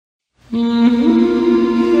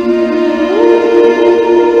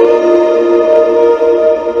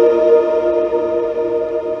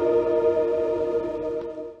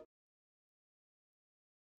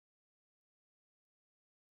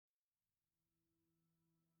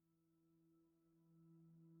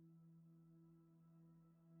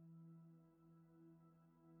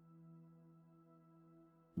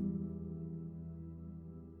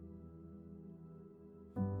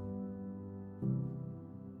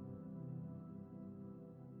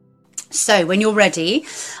So when you're ready,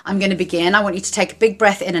 I'm going to begin. I want you to take a big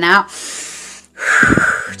breath in and out.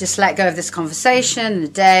 Just let go of this conversation, the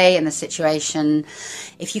day and the situation.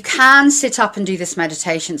 If you can sit up and do this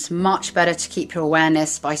meditation, it's much better to keep your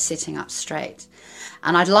awareness by sitting up straight.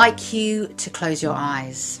 And I'd like you to close your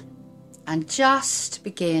eyes and just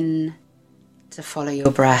begin to follow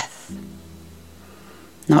your breath.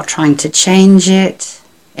 Not trying to change it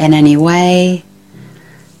in any way,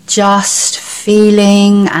 just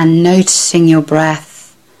feeling and noticing your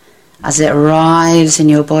breath as it arrives in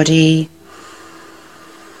your body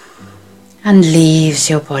and leaves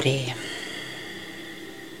your body.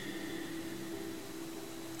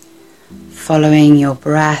 Following your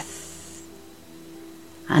breath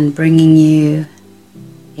and bringing you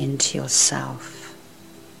into yourself.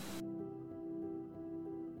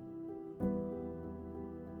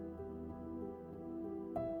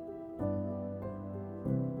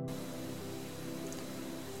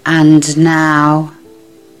 And now,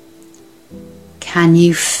 can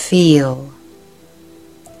you feel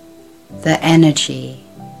the energy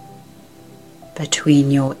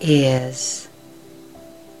between your ears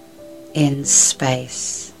in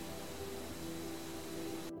space?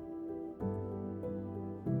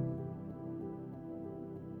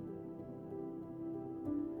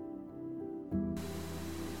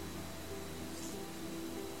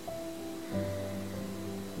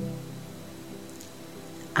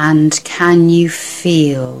 And can you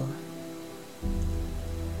feel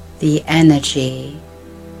the energy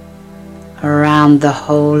around the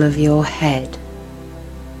whole of your head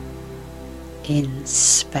in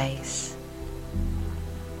space?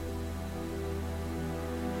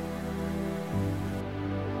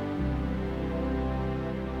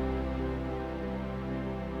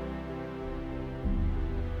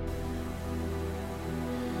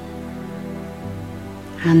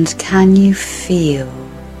 And can you feel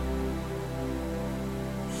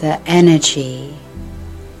the energy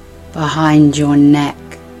behind your neck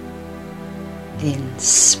in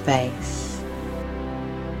space?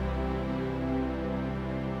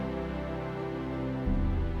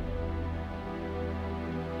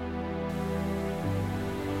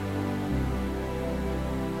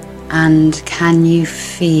 And can you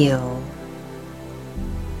feel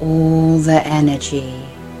all the energy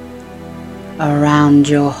around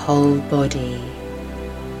your whole body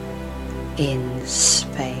in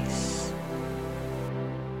space?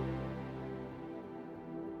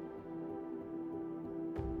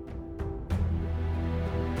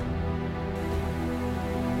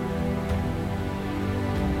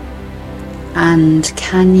 And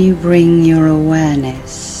can you bring your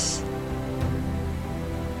awareness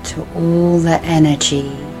to all the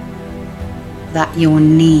energy that your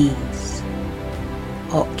knees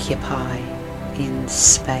occupy in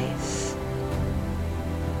space?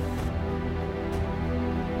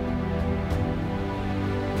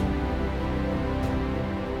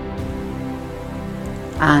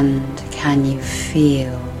 And can you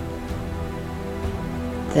feel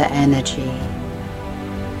the energy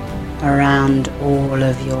around all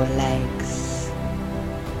of your legs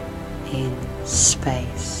in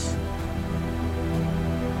space?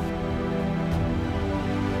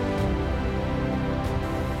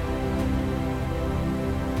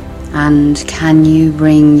 And can you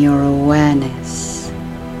bring your awareness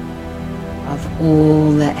of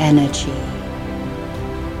all the energy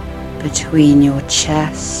between your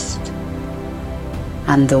chest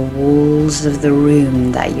and the walls of the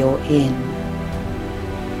room that you're in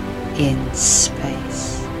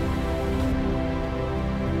space?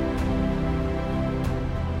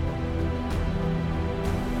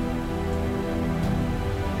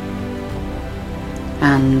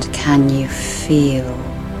 And can you feel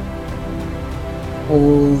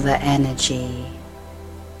all the energy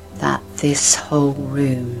that this whole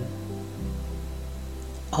room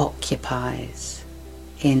occupies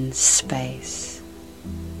in space?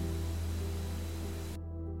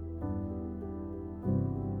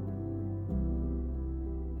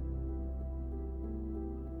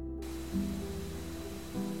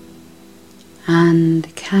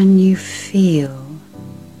 And can you feel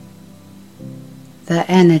the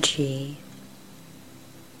energy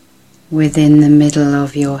within the middle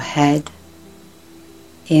of your head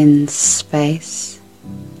in space?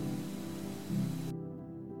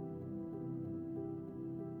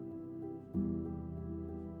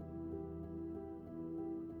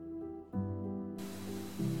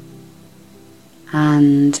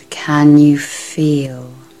 And can you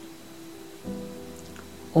feel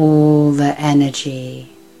all the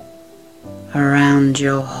energy around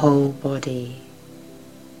your whole body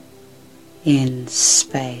in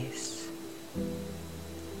space?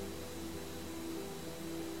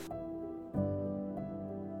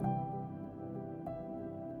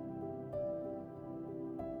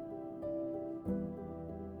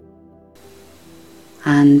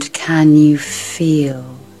 And can you feel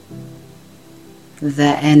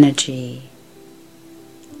the energy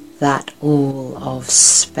that all of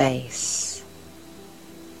space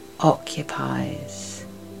occupies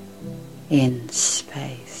in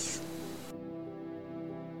space?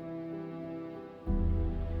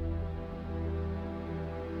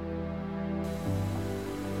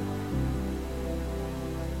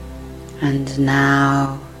 And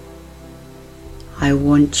now I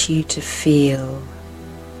want you to feel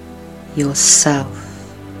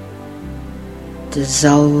yourself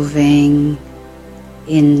dissolving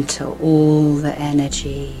into all the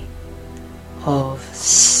energy of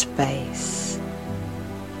space,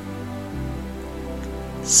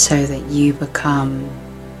 so that you become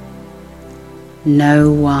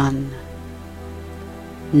no one,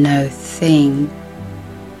 no thing,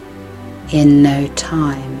 in no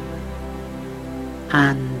time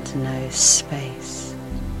and no space.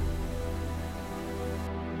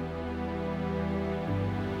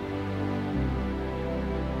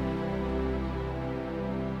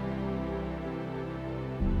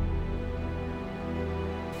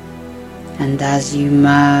 And as you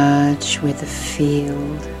merge with the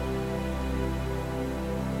field,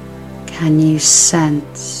 can you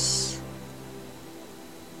sense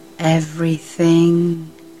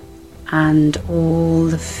everything and all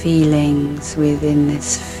the feelings within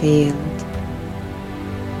this field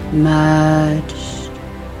merged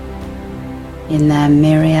in their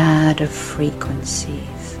myriad of frequencies?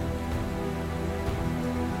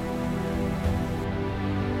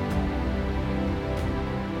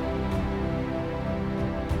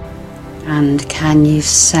 And can you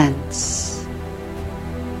sense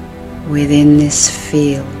within this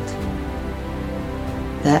field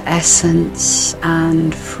the essence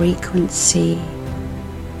and frequency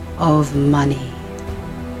of money,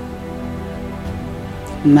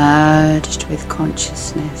 merged with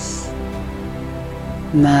consciousness,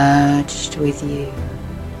 merged with you,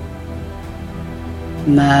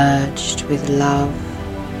 merged with love,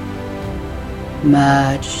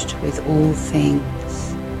 merged with all things,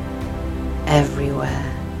 everywhere.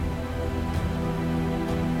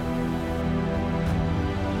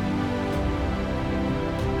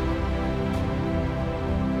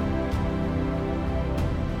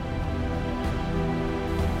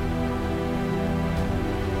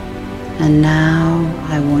 And now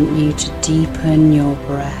I want you to deepen your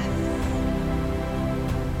breath,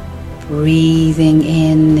 breathing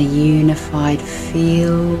in the unified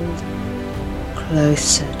field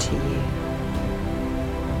closer to you,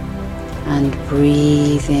 and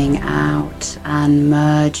breathing out and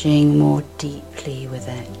merging more deeply with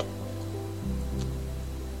it.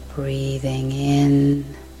 Breathing in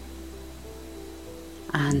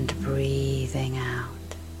and breathing out.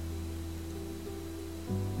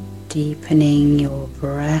 Deepening your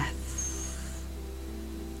breath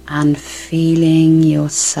and feeling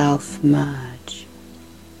yourself merge.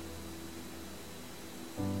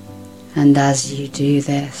 And as you do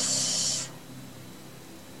this,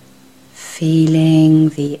 feeling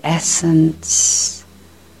the essence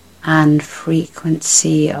and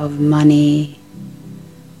frequency of money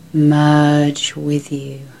merge with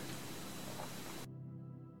you.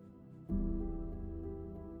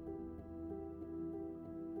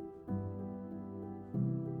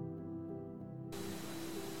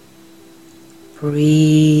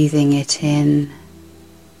 Breathing it in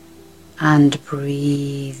and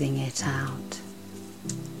breathing it out.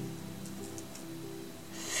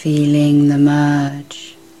 Feeling the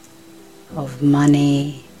merge of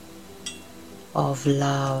money, of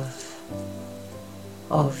love,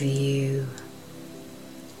 of you,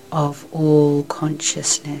 of all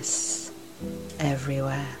consciousness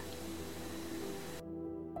everywhere.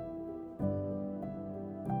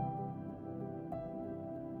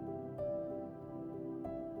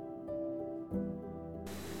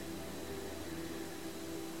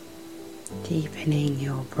 Deepening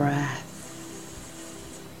your breath,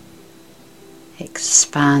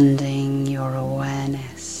 expanding your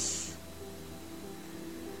awareness,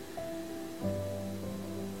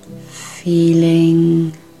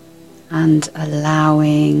 feeling and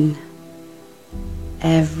allowing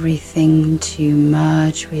everything to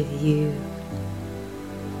merge with you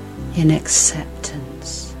in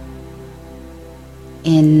acceptance,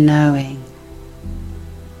 in knowing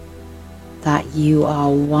that you are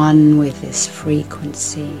one with this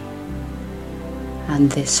frequency,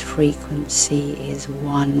 and this frequency is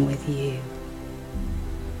one with you.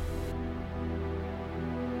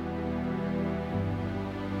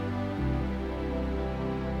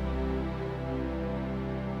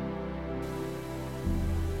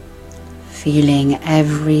 feeling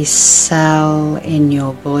every cell in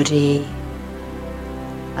your body,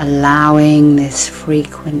 allowing this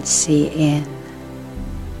frequency in,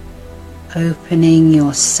 opening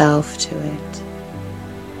yourself to it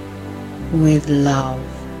with love,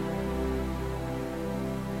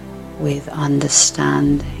 with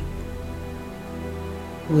understanding,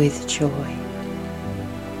 with joy.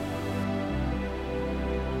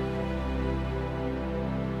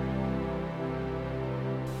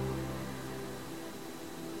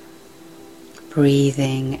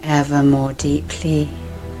 Breathing ever more deeply,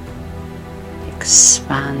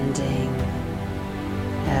 expanding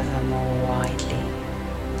ever more widely.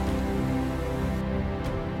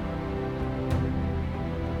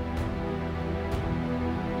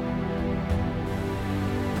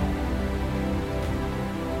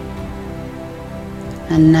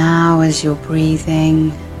 And now as you're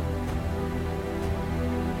breathing,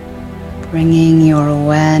 bringing your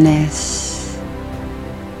awareness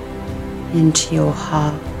into your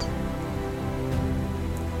heart,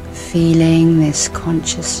 feeling this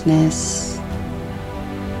consciousness,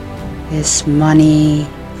 this money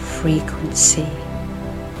frequency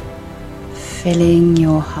filling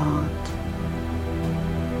your heart.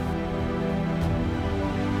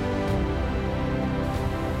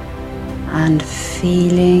 And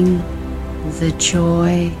feeling the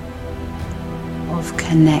joy of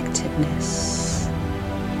connectedness,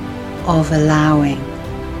 of allowing,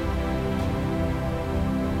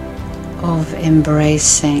 of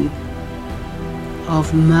embracing,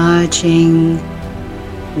 of merging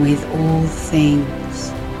with all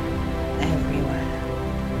things everywhere.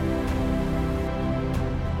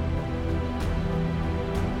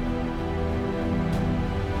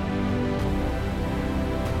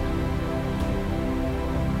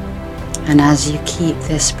 And as you keep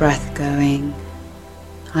this breath going,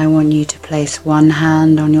 I want you to place one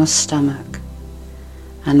hand on your stomach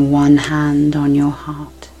and one hand on your heart.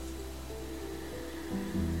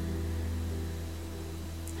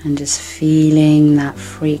 And just feeling that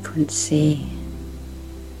frequency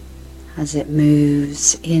as it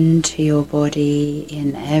moves into your body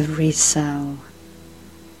in every cell.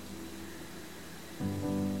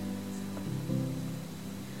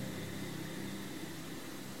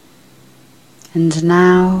 And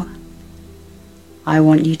now I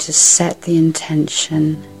want you to set the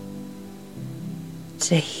intention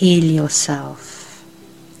to heal yourself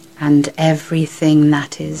and everything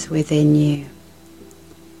that is within you.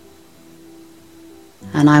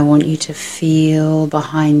 And I want you to feel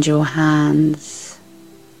behind your hands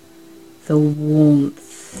the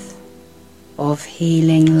warmth of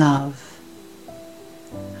healing love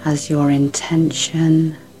as your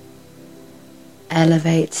intention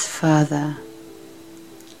elevates further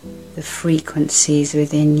the frequencies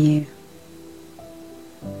within you,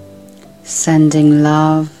 sending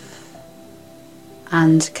love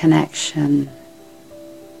and connection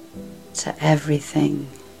to everything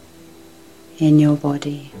in your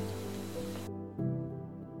body.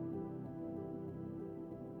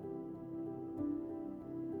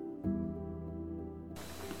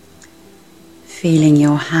 Feeling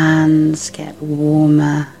your hands get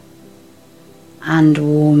warmer and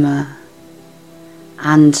warmer,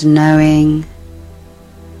 and knowing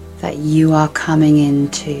that you are coming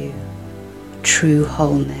into true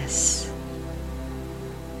wholeness,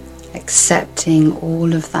 accepting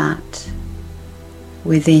all of that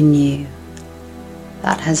within you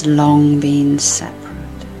that has long been separate.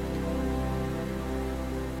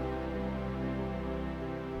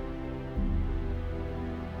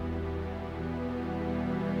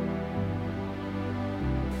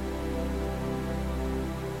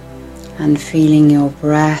 And feeling your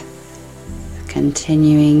breath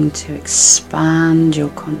continuing to expand your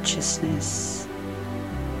consciousness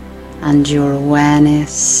and your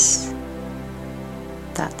awareness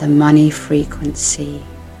that the money frequency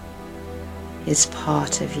is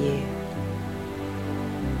part of you,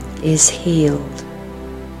 is healed,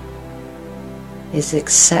 is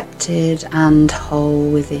accepted and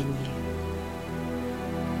whole within you.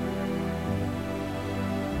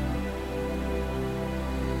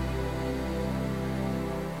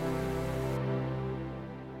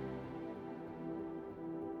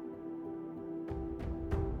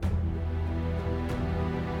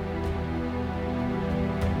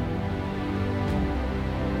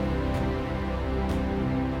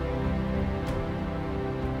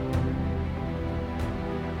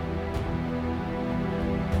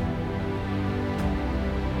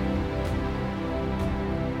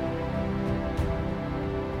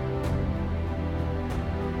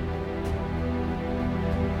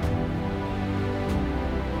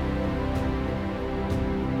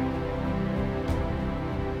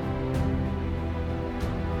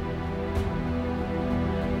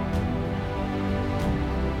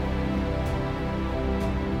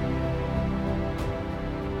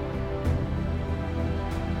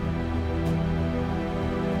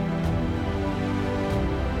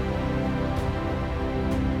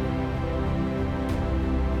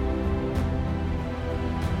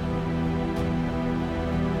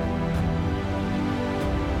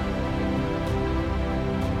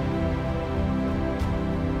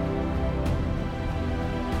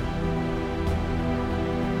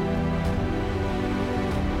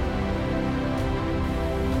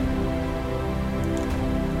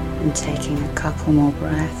 And taking a couple more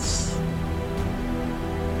breaths.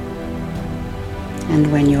 And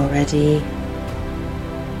when you're ready,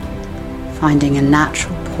 finding a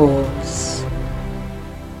natural pause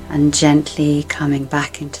and gently coming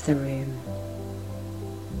back into the room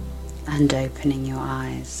and opening your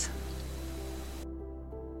eyes.